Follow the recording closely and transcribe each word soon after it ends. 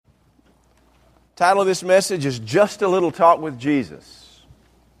Title of this message is Just a Little Talk with Jesus.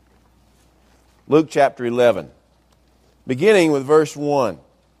 Luke chapter 11, beginning with verse 1.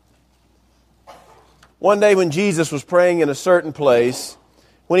 One day when Jesus was praying in a certain place,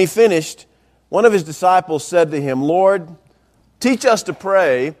 when he finished, one of his disciples said to him, "Lord, teach us to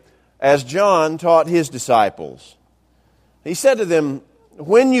pray as John taught his disciples." He said to them,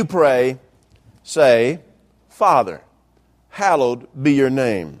 "When you pray, say, 'Father, hallowed be your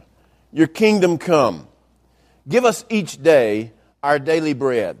name. Your kingdom come. Give us each day our daily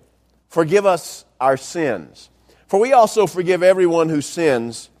bread. Forgive us our sins, for we also forgive everyone who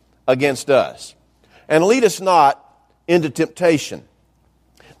sins against us. And lead us not into temptation.'"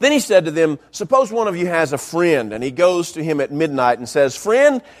 Then he said to them, "Suppose one of you has a friend, and he goes to him at midnight and says,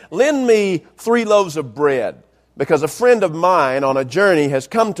 'Friend, lend me 3 loaves of bread, because a friend of mine on a journey has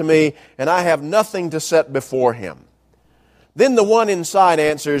come to me, and I have nothing to set before him.' Then the one inside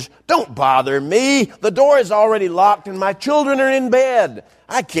answers, 'Don't bother me. The door is already locked and my children are in bed.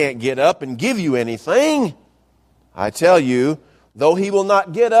 I can't get up and give you anything.' I tell you, though he will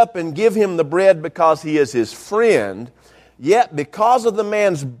not get up and give him the bread because he is his friend, yet because of the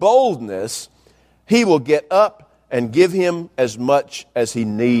man's boldness, he will get up and give him as much as he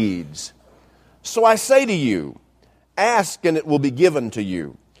needs. So I say to you, ask and it will be given to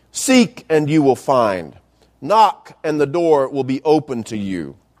you. Seek and you will find. Knock and the door will be open to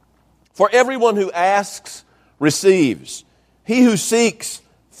you. For everyone who asks receives. He who seeks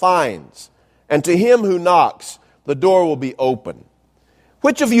finds. And to him who knocks, the door will be open.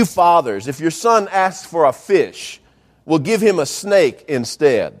 Which of you fathers, if your son asks for a fish, will give him a snake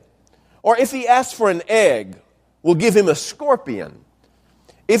instead? Or if he asks for an egg, will give him a scorpion?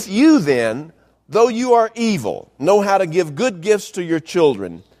 If you then, though you are evil, know how to give good gifts to your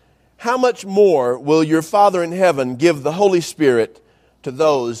children, how much more will your Father in heaven give the Holy Spirit to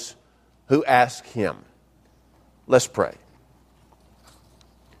those who ask Him?" Let's pray.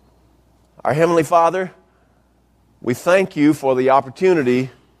 Our Heavenly Father, we thank you for the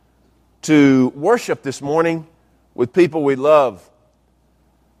opportunity to worship this morning with people we love.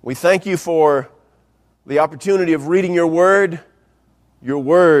 We thank you for the opportunity of reading your Word. Your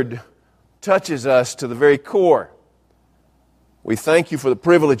Word touches us to the very core. We thank you for the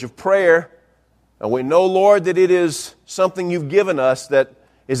privilege of prayer, and we know, Lord, that it is something you've given us that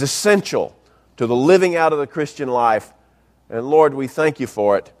is essential to the living out of the Christian life. And Lord, we thank you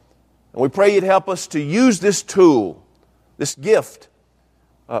for it. And we pray you'd help us to use this tool, this gift,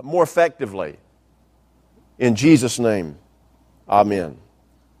 more effectively. In Jesus' name, amen.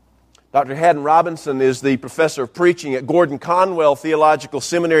 Dr. Haddon Robinson is the professor of preaching at Gordon Conwell Theological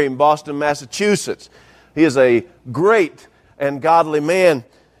Seminary in Boston, Massachusetts. He is a great and godly man.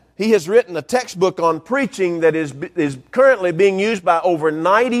 He has written a textbook on preaching that is currently being used by over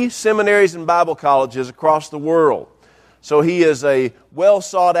 90 seminaries and Bible colleges across the world. So he is a well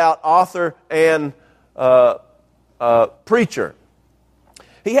sought out author and preacher.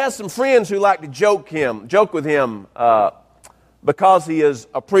 He has some friends who like to joke with him because he is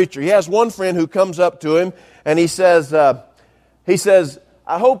a preacher. He has one friend who comes up to him and he says, "I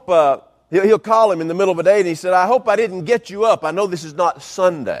hope." He'll call him in the middle of a day and he said, "I hope I didn't get you up. I know this is not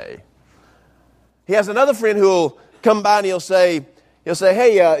Sunday." He has another friend who will come by and he'll say,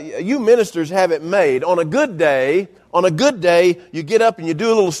 "Hey, you ministers have it made. On a good day, you get up and you do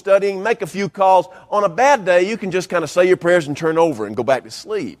a little studying, make a few calls. On a bad day, you can just kind of say your prayers and turn over and go back to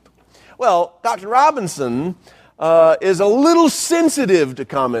sleep." Well, Dr. Robinson is a little sensitive to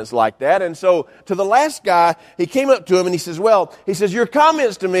comments like that. And so to the last guy, he came up to him and he says, "Your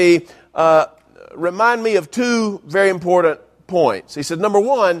comments to me remind me of 2 very important points." He said, "Number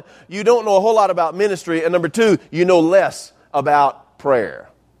 1, you don't know a whole lot about ministry. And number 2, you know less about prayer."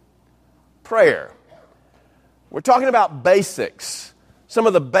 Prayer. We're talking about basics. Some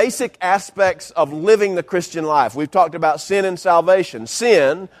of the basic aspects of living the Christian life. We've talked about sin and salvation.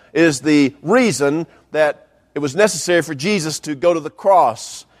 Sin is the reason that it was necessary for Jesus to go to the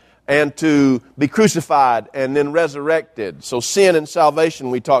cross and to be crucified and then resurrected. So sin and salvation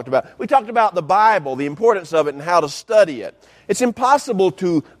we talked about. We talked about the Bible, the importance of it and how to study it. It's impossible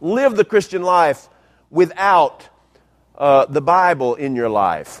to live the Christian life without the Bible in your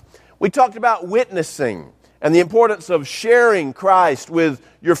life. We talked about witnessing and the importance of sharing Christ with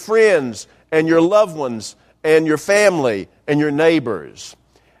your friends and your loved ones and your family and your neighbors.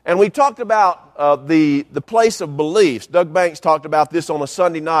 And we talked about the place of beliefs. Doug Banks talked about this on a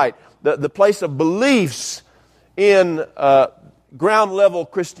Sunday night. The place of beliefs in ground level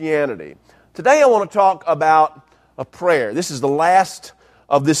Christianity. Today I want to talk about a prayer. This is the last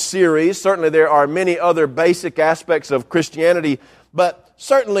of this series. Certainly there are many other basic aspects of Christianity, but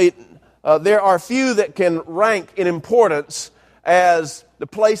certainly there are few that can rank in importance as the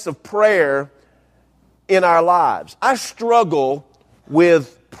place of prayer in our lives. I struggle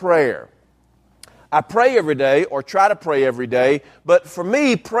with prayer. I pray every day, or try to pray every day, but for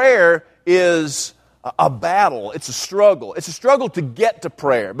me, prayer is a battle. It's a struggle. It's a struggle to get to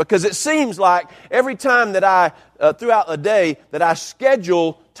prayer, because it seems like every time that I, throughout the day, that I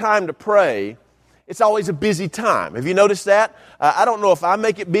schedule time to pray, it's always a busy time. Have you noticed that? I don't know if I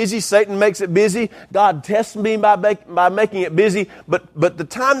make it busy, Satan makes it busy, God tests me by making it busy, but the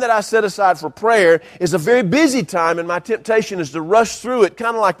time that I set aside for prayer is a very busy time, and my temptation is to rush through it,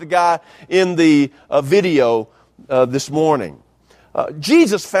 kind of like the guy in the video this morning.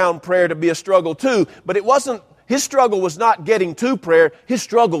 Jesus found prayer to be a struggle too, but his struggle was not getting to prayer, his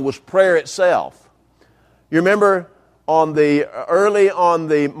struggle was prayer itself. You remember early on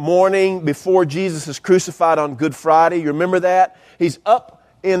the morning before Jesus is crucified on Good Friday, you remember that? He's up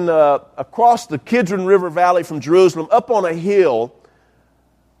across the Kidron River Valley from Jerusalem, up on a hill,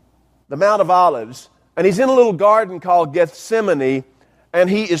 the Mount of Olives, and he's in a little garden called Gethsemane, and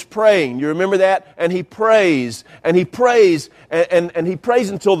he is praying. You remember that? And he prays, and he prays, and he prays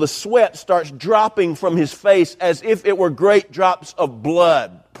until the sweat starts dropping from his face as if it were great drops of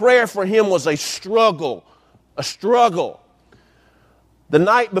blood. Prayer for him was a struggle. A struggle. The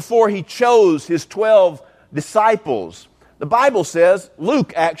night before he chose his 12 disciples, the Bible says,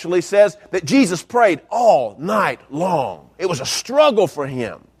 Luke actually says, that Jesus prayed all night long. It was a struggle for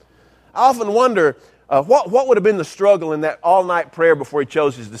him. I often wonder, what would have been the struggle in that all-night prayer before he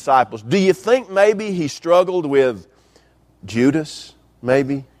chose his disciples? Do you think maybe he struggled with Judas,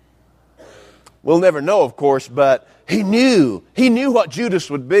 maybe? We'll never know, of course, but he knew what Judas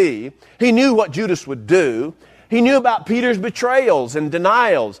would be. He knew what Judas would do. He knew about Peter's betrayals and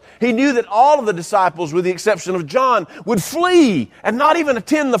denials. He knew that all of the disciples, with the exception of John, would flee and not even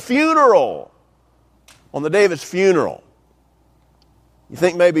attend the funeral on the day of his funeral. You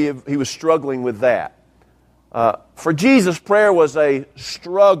think maybe he was struggling with that? For Jesus, prayer was a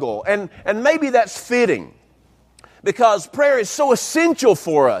struggle, and maybe that's fitting, because prayer is so essential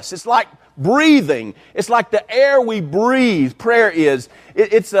for us. It's like breathing. It's like the air we breathe. Prayer is.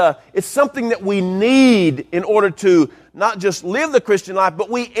 It's something that we need in order to not just live the Christian life, but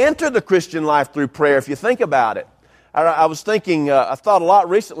we enter the Christian life through prayer, if you think about it. I was thinking, I thought a lot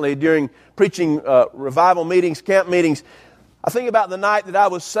recently during preaching revival meetings, camp meetings. I think about the night that I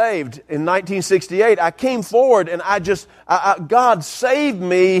was saved in 1968. I came forward and God saved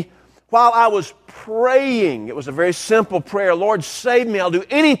me while I was praying. It was a very simple prayer. Lord, save me. I'll do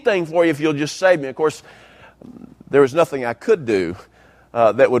anything for you if you'll just save me. Of course, there was nothing I could do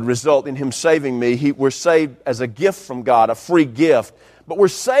that would result in Him saving me. We're saved as a gift from God, a free gift. But we're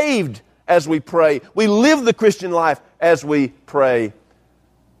saved as we pray. We live the Christian life as we pray.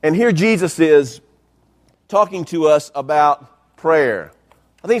 And here Jesus is talking to us about prayer.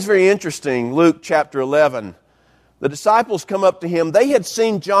 I think it's very interesting. Luke chapter 11. The disciples come up to Him. They had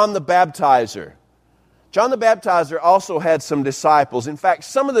seen John the Baptizer. John the Baptizer also had some disciples. In fact,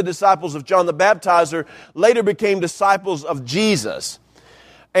 some of the disciples of John the Baptizer later became disciples of Jesus.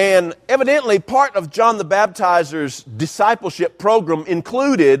 And evidently, part of John the Baptizer's discipleship program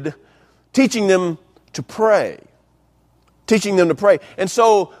included teaching them to pray. Teaching them to pray. And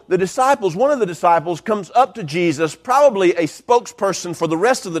so the disciples, one of the disciples comes up to Jesus, probably a spokesperson for the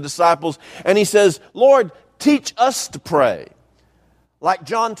rest of the disciples, and he says, Lord, teach us to pray, like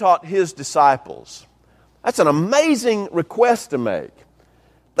John taught his disciples. That's an amazing request to make.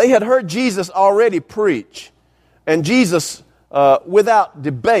 They had heard Jesus already preach, and Jesus, without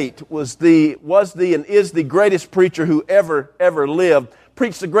debate, was and is the greatest preacher who ever lived.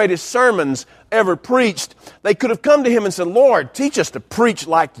 Preached the greatest sermons ever preached. They could have come to Him and said, Lord, teach us to preach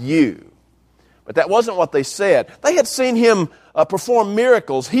like you. But that wasn't what they said. They had seen Him perform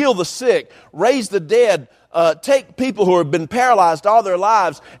miracles, heal the sick, raise the dead, take people who had been paralyzed all their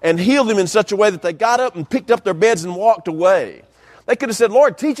lives and heal them in such a way that they got up and picked up their beds and walked away. They could have said,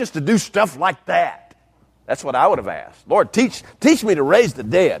 Lord, teach us to do stuff like that. That's what I would have asked. Lord, teach me to raise the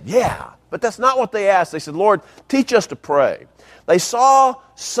dead. Yeah, but that's not what they asked. They said, Lord, teach us to pray. They saw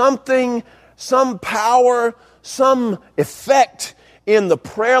something, some power, some effect in the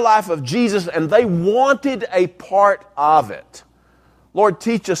prayer life of Jesus, and they wanted a part of it. Lord,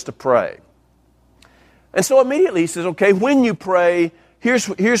 teach us to pray. And so immediately He says, okay, when you pray, here's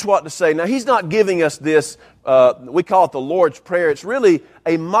what to say. Now, He's not giving us this, we call it the Lord's Prayer. It's really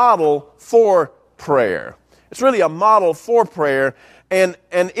a model for prayer. It's really a model for prayer, and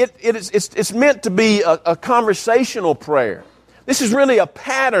it's meant to be a conversational prayer. This is really a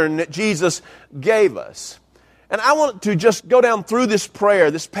pattern that Jesus gave us. And I want to just go down through this prayer,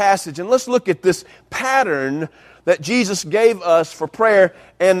 this passage, and let's look at this pattern that Jesus gave us for prayer.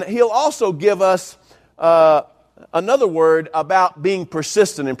 And He'll also give us another word about being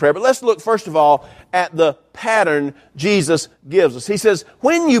persistent in prayer. But let's look first of all at the pattern Jesus gives us. He says,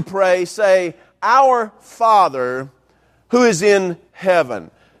 when you pray, say, "Our Father who is in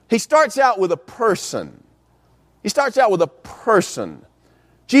heaven." He starts out with a person. He starts out with a person.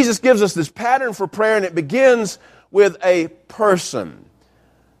 Jesus gives us this pattern for prayer, and it begins with a person.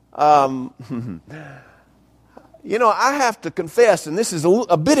 I have to confess, and this is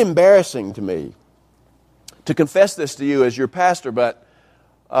a bit embarrassing to me to confess this to you as your pastor, but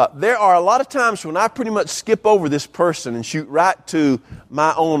there are a lot of times when I pretty much skip over this person and shoot right to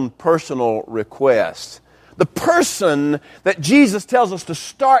my own personal request. The person that Jesus tells us to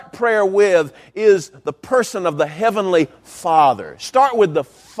start prayer with is the person of the Heavenly Father. Start with the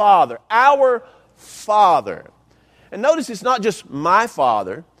Father, our Father. And notice it's not just my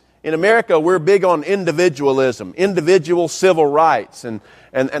Father. In America, we're big on individualism, individual civil rights, and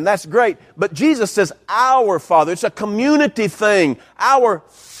that's great. But Jesus says, our Father. It's a community thing. Our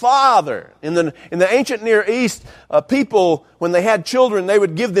Father. In the ancient Near East, people, when they had children, they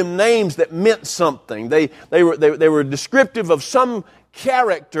would give them names that meant something. They were descriptive of some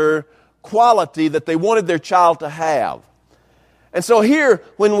character quality that they wanted their child to have. And so here,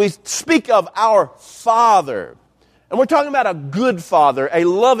 when we speak of our Father, and we're talking about a good Father, a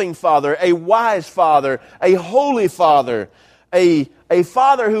loving Father, a wise Father, a holy Father, a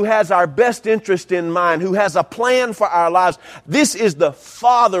Father who has our best interest in mind, who has a plan for our lives. This is the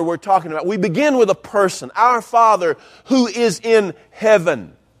Father we're talking about. We begin with a person, our Father who is in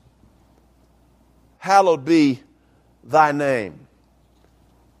heaven. Hallowed be thy name.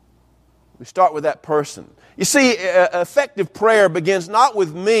 We start with that person. You see, effective prayer begins not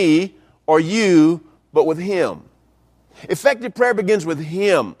with me or you, but with Him. Effective prayer begins with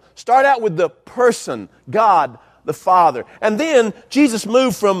Him. Start out with the person, God the Father. And then Jesus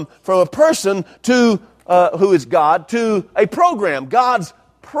moved from a person to who is God to a program, God's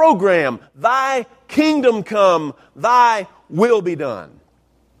program. Thy kingdom come, thy will be done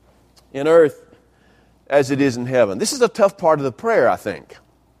in earth as it is in heaven. This is a tough part of the prayer, I think.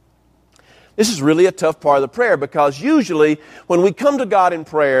 This is really a tough part of the prayer because usually when we come to God in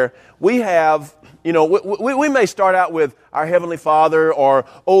prayer, we have, we may start out with our Heavenly Father or,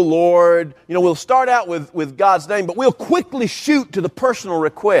 "Oh Lord." We'll start out with God's name, but we'll quickly shoot to the personal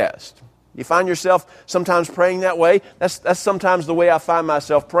request. You find yourself sometimes praying that way? That's sometimes the way I find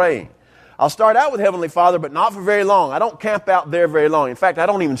myself praying. I'll start out with Heavenly Father, but not for very long. I don't camp out there very long. In fact, I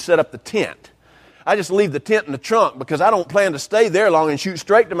don't even set up the tent. I just leave the tent in the trunk because I don't plan to stay there long and shoot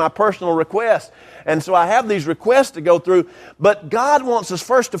straight to my personal request. And so I have these requests to go through. But God wants us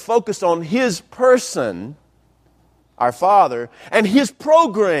first to focus on His person, our Father, and His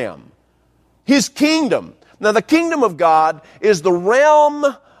program, His kingdom. Now, the kingdom of God is the realm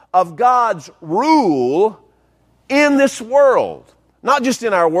of God's rule in this world. Not just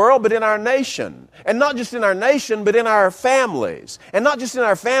in our world, but in our nation. And not just in our nation, but in our families. And not just in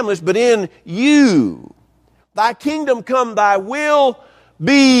our families, but in you. Thy kingdom come, thy will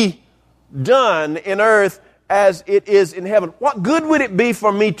be done in earth as it is in heaven. What good would it be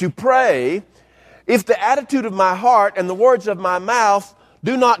for me to pray if the attitude of my heart and the words of my mouth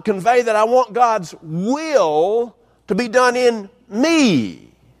do not convey that I want God's will to be done in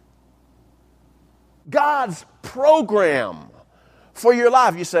me? God's program for your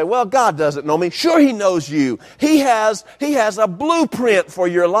life. You say, "Well, God doesn't know me." Sure, He knows you. He has a blueprint for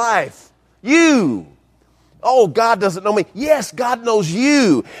your life. You. "Oh, God doesn't know me." Yes, God knows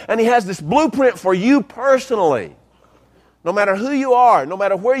you. And He has this blueprint for you personally. No matter who you are, no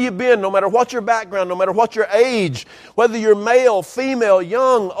matter where you've been, no matter what your background, no matter what your age, whether you're male, female,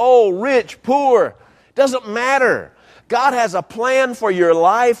 young, old, rich, poor, doesn't matter. God has a plan for your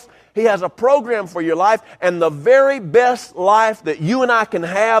life. He has a program for your life, and the very best life that you and I can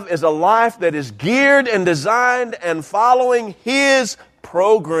have is a life that is geared and designed and following His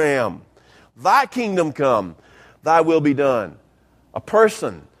program. Thy kingdom come, thy will be done. A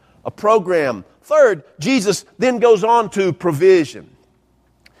person, a program. Third, Jesus then goes on to provision.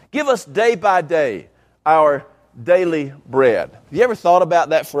 Give us day by day our daily bread. Have you ever thought about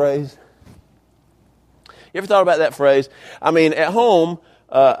that phrase? You ever thought about that phrase? I mean, at home,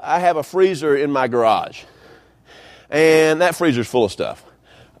 I have a freezer in my garage, and that freezer's full of stuff.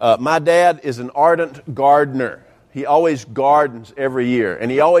 My dad is an ardent gardener. He always gardens every year,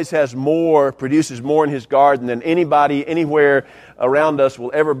 and he always produces more in his garden than anybody anywhere around us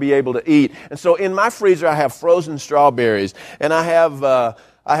will ever be able to eat. And so in my freezer, I have frozen strawberries, and I have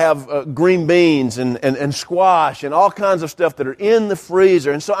I have green beans and squash and all kinds of stuff that are in the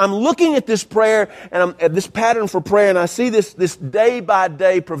freezer. And so I'm looking at this prayer and I'm at this pattern for prayer, and I see this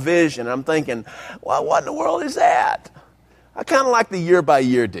day-by-day provision. I'm thinking, well, what in the world is that? I kind of like the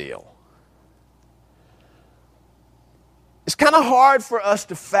year-by-year deal. It's kind of hard for us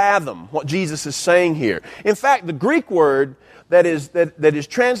to fathom what Jesus is saying here. In fact, the Greek word that is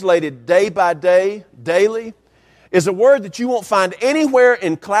translated day by day, daily, is a word that you won't find anywhere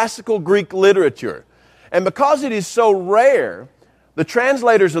in classical Greek literature. And because it is so rare, the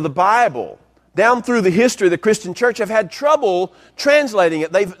translators of the Bible, down through the history of the Christian church, have had trouble translating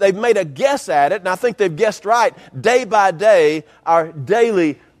it. They've made a guess at it, and I think they've guessed right. Day by day, our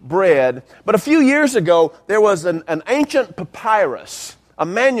daily bread. But a few years ago, there was an ancient papyrus, a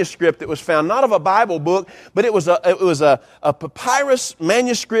manuscript that was found, not of a Bible book, but it was a papyrus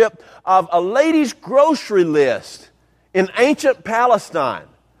manuscript of a lady's grocery list in ancient Palestine.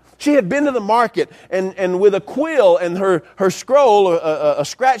 She had been to the market and with a quill and her scroll, a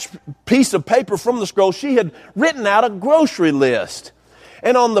scratched piece of paper from the scroll, she had written out a grocery list.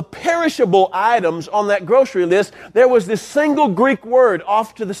 And on the perishable items on that grocery list, there was this single Greek word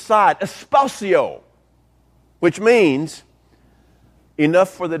off to the side, espasio, which means enough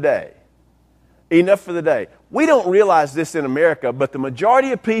for the day. Enough for the day. We don't realize this in America, but the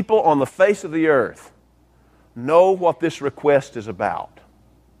majority of people on the face of the earth know what this request is about.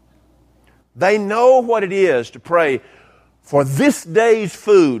 They know what it is to pray for this day's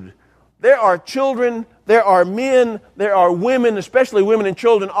food. There are children, there are men, there are women, especially women and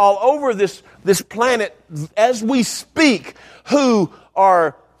children all over this planet as we speak, who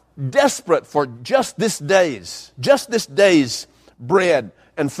are desperate for just this day's bread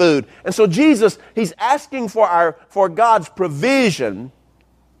and food. And so Jesus, He's asking for God's provision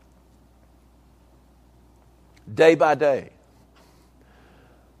day by day.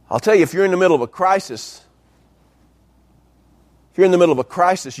 I'll tell you, if you're in the middle of a crisis,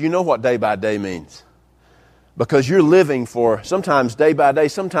 you know what day by day means. Because you're living for sometimes day by day,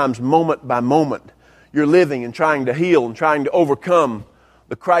 sometimes moment by moment. You're living and trying to heal and trying to overcome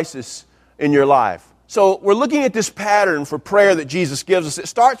the crisis in your life. So we're looking at this pattern for prayer that Jesus gives us. It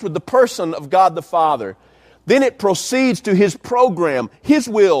starts with the person of God the Father. Then it proceeds to His program, His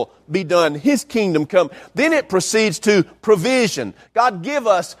will be done, His kingdom come. Then it proceeds to provision. God, give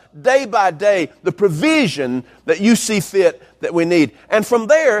us day by day the provision that You see fit that we need. And from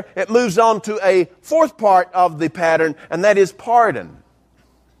there, it moves on to a fourth part of the pattern, and that is pardon.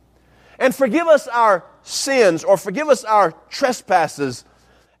 And forgive us our sins, or forgive us our trespasses,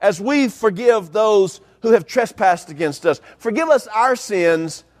 as we forgive those who have trespassed against us. Forgive us our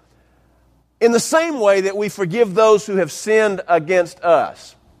sins in the same way that we forgive those who have sinned against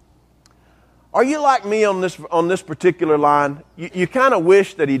us. Are you like me on this particular line? You kind of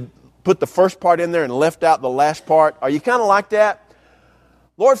wish that He'd put the first part in there and left out the last part. Are you kind of like that?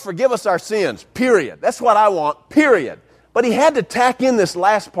 Lord, forgive us our sins, period. That's what I want, period. But He had to tack in this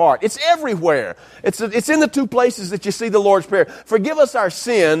last part. It's everywhere. It's in the two places that you see the Lord's Prayer. Forgive us our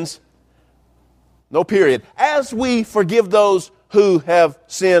sins, no period, as we forgive those who have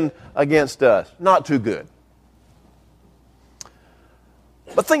sinned against us. Not too good.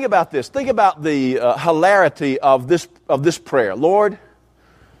 But think about this. Think about the hilarity of this prayer. Lord,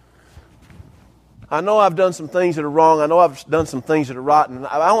 I know I've done some things that are wrong. I know I've done some things that are rotten.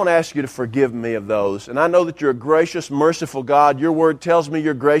 I want to ask You to forgive me of those. And I know that You're a gracious, merciful God. Your word tells me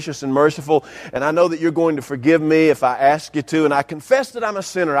You're gracious and merciful. And I know that You're going to forgive me if I ask You to. And I confess that I'm a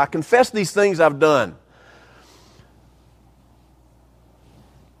sinner. I confess these things I've done.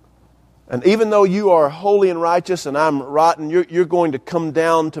 And even though You are holy and righteous and I'm rotten, you're going to come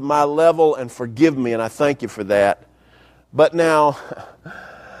down to my level and forgive me. And I thank You for that. But now,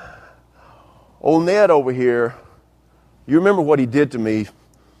 old Ned over here, you remember what he did to me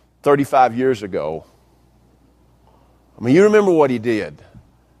 35 years ago. I mean, you remember what he did.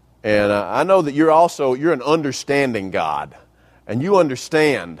 And I know that you're an understanding God. And you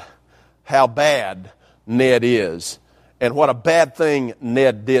understand how bad Ned is. And what a bad thing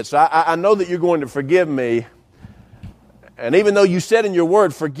Ned did. So I know that you're going to forgive me. And even though You said in Your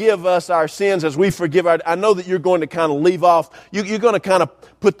word, forgive us our sins as we forgive I know that you're going to kind of leave off. You're going to kind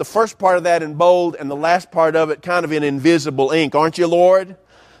of put the first part of that in bold and the last part of it kind of in invisible ink, aren't you, Lord?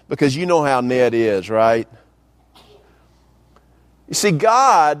 Because you know how Ned is, right? You see,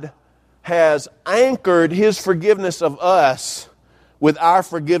 God has anchored His forgiveness of us with our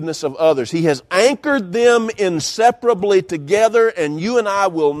forgiveness of others. He has anchored them inseparably together, and you and I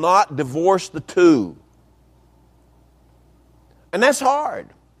will not divorce the two. And that's hard.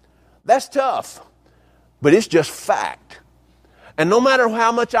 That's tough. But it's just fact. And no matter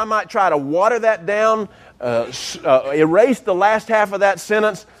how much I might try to water that down, erase the last half of that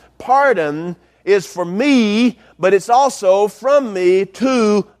sentence, pardon is for me, but it's also from me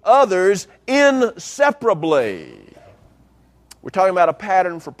to others inseparably. We're talking about a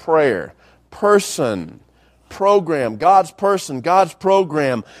pattern for prayer. Person, program, God's person, God's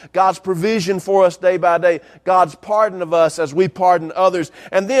program, God's provision for us day by day, God's pardon of us as we pardon others.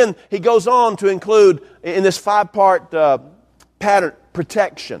 And then he goes on to include in this 5-part pattern,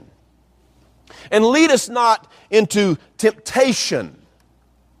 protection. And lead us not into temptation,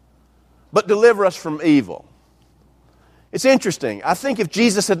 but deliver us from evil. It's interesting. I think if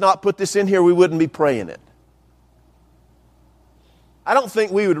Jesus had not put this in here, we wouldn't be praying it. I don't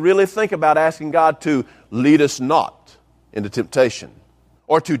think we would really think about asking God to lead us not into temptation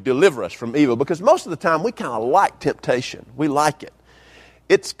or to deliver us from evil, because most of the time we kind of like temptation. We like it.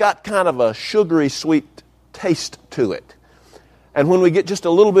 It's got kind of a sugary sweet taste to it. And when we get just a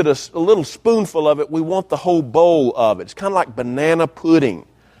little spoonful of it, we want the whole bowl of it. It's kind of like banana pudding.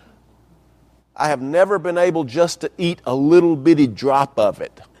 I have never been able just to eat a little bitty drop of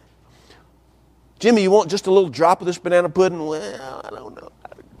it. Jimmy, you want just a little drop of this banana pudding? Well, I don't know.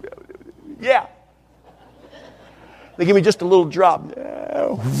 Yeah. They give me just a little drop.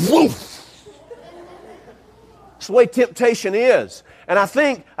 Woof. It's the way temptation is. And I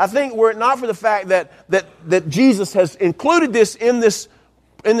think were it not for the fact that Jesus has included this in this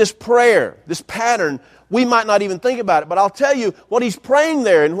prayer, this pattern, we might not even think about it. But I'll tell you what he's praying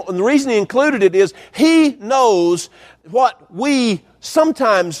there, and the reason he included it is he knows what we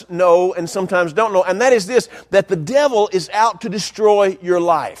sometimes know and sometimes don't know, and that is this, that the devil is out to destroy your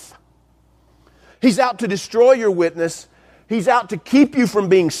life. He's out to destroy your witness. He's out to keep you from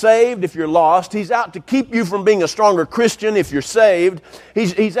being saved if you're lost. He's out to keep you from being a stronger Christian if you're saved.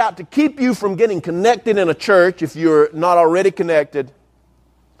 He's out to keep you from getting connected in a church if you're not already connected.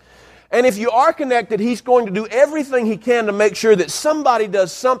 And if you are connected, he's going to do everything he can to make sure that somebody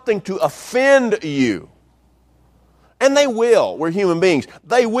does something to offend you. And they will. We're human beings.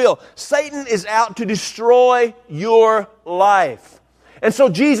 They will. Satan is out to destroy your life. And so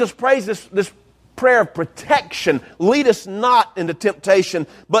Jesus prays this prayer of protection. Lead us not into temptation,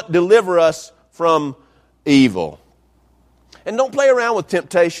 but deliver us from evil. And don't play around with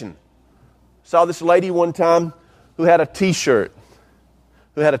temptation. Saw this lady one time who had a t-shirt.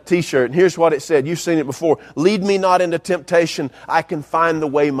 And here's what it said. You've seen it before. Lead me not into temptation. I can find the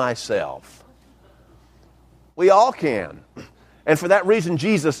way myself. We all can. And for that reason,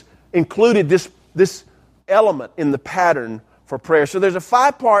 Jesus included this element in the pattern for prayer. So there's a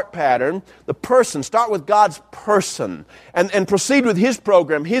 5-part pattern. The person, start with God's person and proceed with His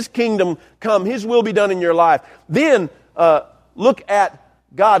program, His kingdom come, His will be done in your life. Then look at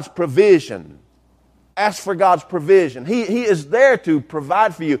God's provision. Ask for God's provision. He is there to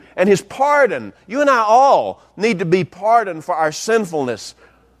provide for you. And His pardon. You and I all need to be pardoned for our sinfulness.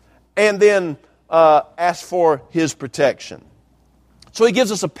 And then ask for His protection. So He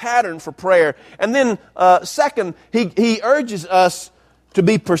gives us a pattern for prayer. And then second, He urges us to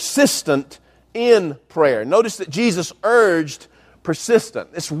be persistent in prayer. Notice that Jesus urged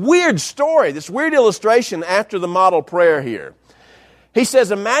persistent. This weird story, this weird illustration after the model prayer here. He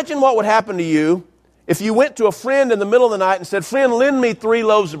says, imagine what would happen to you if you went to a friend in the middle of the night and said, friend, lend me 3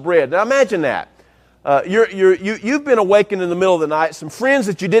 loaves of bread. Now imagine that. You've been awakened in the middle of the night. Some friends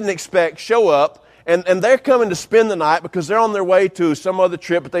that you didn't expect show up, and they're coming to spend the night because they're on their way to some other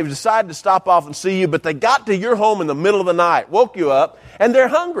trip, but they've decided to stop off and see you, but they got to your home in the middle of the night, woke you up, and they're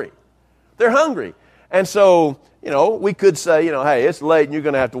hungry. They're hungry. And so, we could say, hey, it's late and you're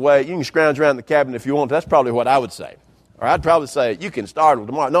going to have to wait. You can scrounge around the cabinet if you want. That's probably what I would say. Or I'd probably say, you can start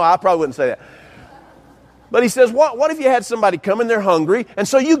tomorrow. No, I probably wouldn't say that. But he says, what if you had somebody come and they're hungry, and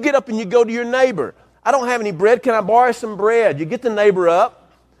so you get up and you go to your neighbor. I don't have any bread. Can I borrow some bread? You get the neighbor up.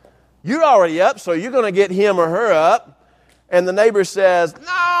 You're already up, so you're going to get him or her up. And the neighbor says,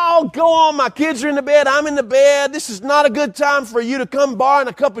 no, go on. My kids are in the bed. I'm in the bed. This is not a good time for you to come borrowing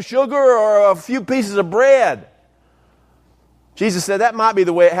a cup of sugar or a few pieces of bread. Jesus said that might be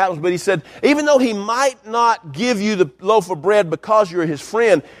the way it happens, but He said, even though He might not give you the loaf of bread because you're His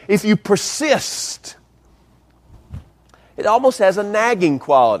friend, if you persist, it almost has a nagging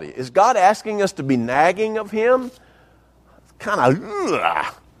quality. Is God asking us to be nagging of Him? Kind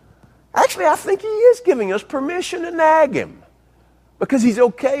of, Actually, I think He is giving us permission to nag Him because He's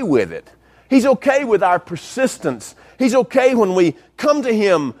okay with it. He's okay with our persistence. He's okay when we come to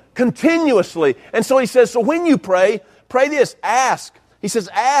Him continuously. And so He says, so when you pray this, ask. He says,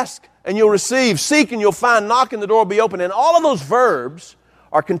 ask and you'll receive. Seek and you'll find. Knock and the door will be open. And all of those verbs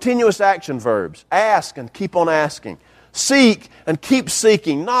are continuous action verbs. Ask and keep on asking. Seek and keep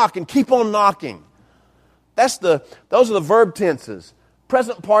seeking. Knock and keep on knocking. Those are the verb tenses.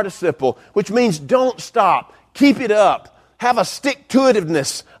 Present participle, which means don't stop. Keep it up. Have a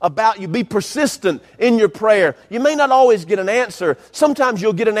stick-to-itiveness about you. Be persistent in your prayer. You may not always get an answer. Sometimes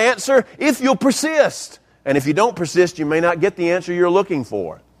you'll get an answer if you'll persist. And if you don't persist, you may not get the answer you're looking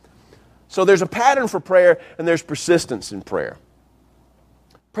for. So there's a pattern for prayer, and there's persistence in prayer.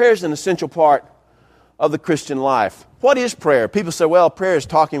 Prayer is an essential part of the Christian life. What is prayer? People say, well, prayer is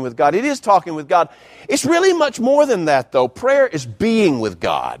talking with God. It is talking with God. It's really much more than that, though. Prayer is being with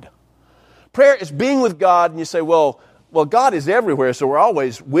God. Prayer is being with God, and you say, well, God is everywhere, so we're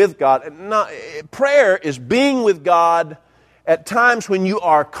always with God. No, prayer is being with God at times when you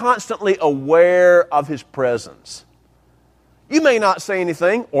are constantly aware of His presence. You may not say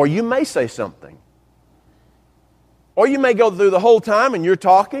anything, or you may say something. Or you may go through the whole time and you're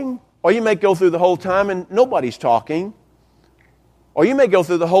talking, or you may go through the whole time and nobody's talking. Or you may go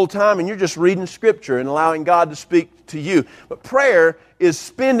through the whole time and you're just reading Scripture and allowing God to speak to you. But prayer is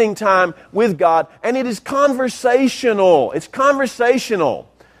spending time with God, and it is conversational. It's conversational.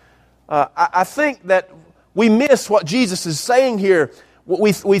 I think that we miss what Jesus is saying here.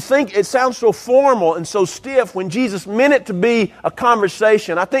 We think it sounds so formal and so stiff when Jesus meant it to be a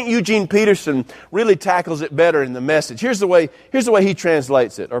conversation. I think Eugene Peterson really tackles it better in the Message. Here's the way he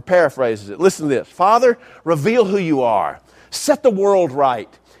translates it or paraphrases it. Listen to this. Father, reveal who you are. Set the world right.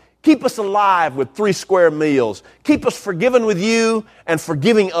 Keep us alive with 3 square meals. Keep us forgiven with you and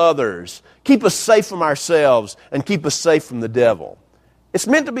forgiving others. Keep us safe from ourselves and keep us safe from the devil. It's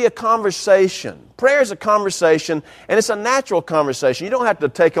meant to be a conversation. Prayer is a conversation, and it's a natural conversation. You don't have to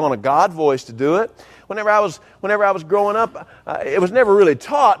take on a God voice to do it. Whenever I was growing up, it was never really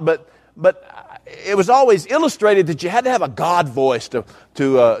taught, but it was always illustrated that you had to have a God voice to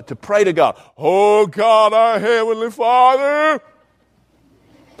pray to God. Oh God, our Heavenly Father,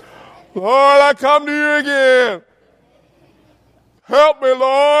 Lord, I come to you again. Help me,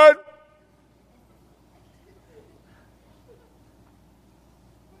 Lord.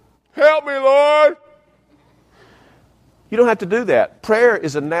 Help me, Lord. You don't have to do that. Prayer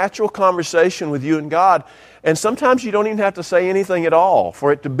is a natural conversation with you and God, and sometimes you don't even have to say anything at all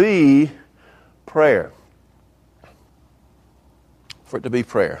for it to be prayer. For it to be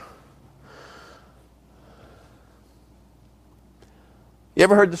prayer. You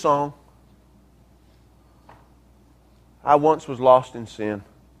ever heard the song? I once was lost in sin,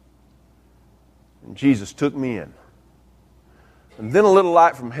 and Jesus took me in. And then a little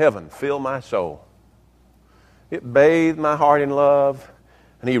light from heaven filled my soul. It bathed my heart in love,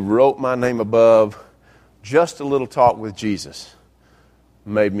 and He wrote my name above. Just a little talk with Jesus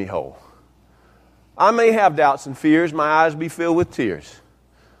made me whole. I may have doubts and fears, my eyes be filled with tears,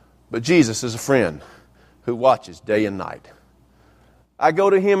 but Jesus is a friend who watches day and night. I go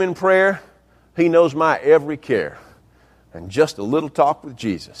to Him in prayer. He knows my every care, and just a little talk with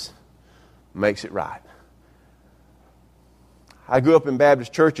Jesus makes it right. I grew up in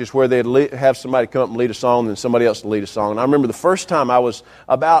Baptist churches where they'd have somebody come up and lead a song and then somebody else would lead a song. And I remember the first time I was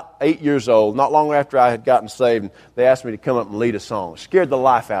about 8 years old, not long after I had gotten saved, and they asked me to come up and lead a song. It scared the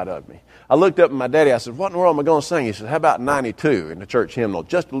life out of me. I looked up at my daddy. I said, what in the world am I going to sing? He said, how about 92 in the church hymnal,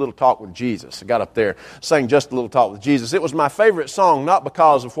 Just a Little Talk with Jesus. I got up there, sang Just a Little Talk with Jesus. It was my favorite song, not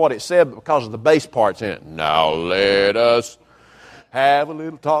because of what it said, but because of the bass parts in it. Now let us have a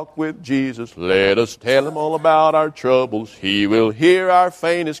little talk with Jesus. Let us tell Him all about our troubles. He will hear our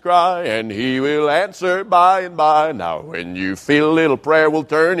faintest cry, and He will answer by and by. Now when you feel a little prayer will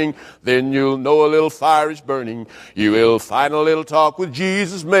turning, then you'll know a little fire is burning. You will find a little talk with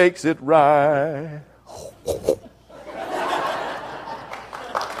Jesus makes it right.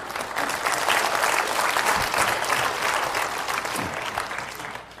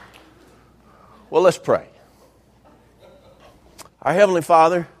 Well, let's pray. Our Heavenly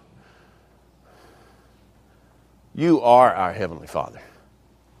Father, You are our Heavenly Father.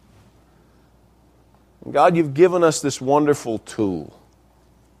 And God, You've given us this wonderful tool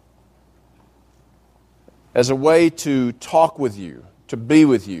as a way to talk with You, to be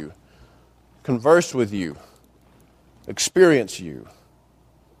with You, converse with You, experience You.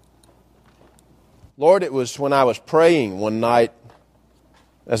 Lord, it was when I was praying one night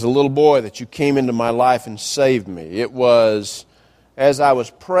as a little boy that You came into my life and saved me. It was as I was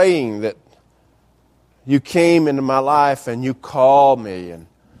praying that You came into my life and You called me. And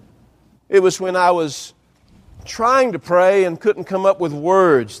it was when I was trying to pray and couldn't come up with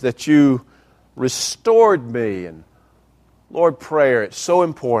words that You restored me. And Lord, prayer, it's so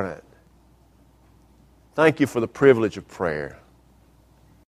important. Thank You for the privilege of prayer.